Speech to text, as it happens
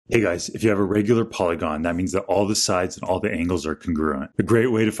Hey guys, if you have a regular polygon, that means that all the sides and all the angles are congruent. A great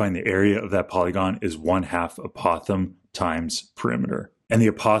way to find the area of that polygon is 1/2 apothem times perimeter. And the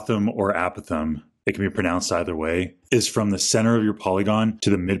apothem or apothem, it can be pronounced either way, is from the center of your polygon to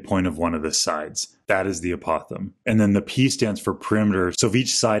the midpoint of one of the sides. That is the apothem. And then the P stands for perimeter. So if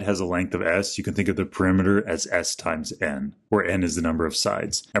each side has a length of S, you can think of the perimeter as S times N, where N is the number of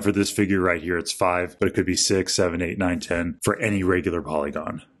sides. And for this figure right here, it's 5, but it could be 6, 7, 8, 9, 10 for any regular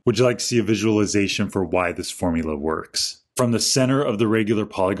polygon. Would you like to see a visualization for why this formula works? From the center of the regular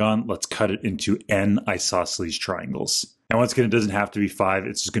polygon, let's cut it into n isosceles triangles. And once again, it doesn't have to be 5,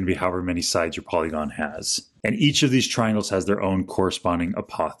 it's just going to be however many sides your polygon has. And each of these triangles has their own corresponding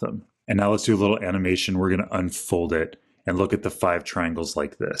apothem. And now let's do a little animation. We're going to unfold it and look at the 5 triangles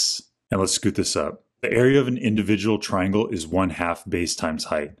like this. And let's scoot this up. The area of an individual triangle is 1/2 base times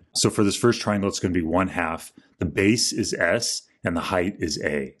height. So for this first triangle, it's going to be 1/2. The base is S and the height is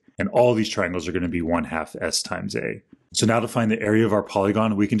A. And all these triangles are going to be 1/2 S times A. So now to find the area of our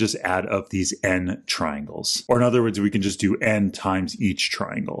polygon, we can just add up these n triangles. Or in other words, we can just do n times each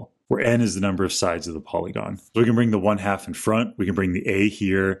triangle, where n is the number of sides of the polygon. So we can bring the 1/2 in front, we can bring the A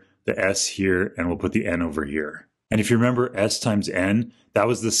here, the S here, and we'll put the n over here. And if you remember S times n, that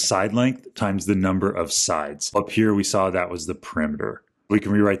was the side length times the number of sides. Up here we saw that was the perimeter. We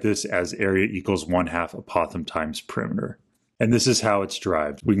can rewrite this as area equals 1/2 apothem times perimeter. And this is how it's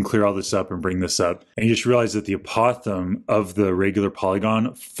derived. We can clear all this up and bring this up. And you just realize that the apothem of the regular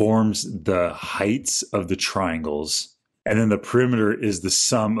polygon forms the heights of the triangles. And then the perimeter is the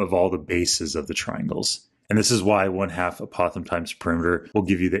sum of all the bases of the triangles. And this is why 1/2 apothem times perimeter will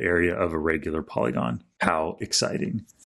give you the area of a regular polygon. How exciting.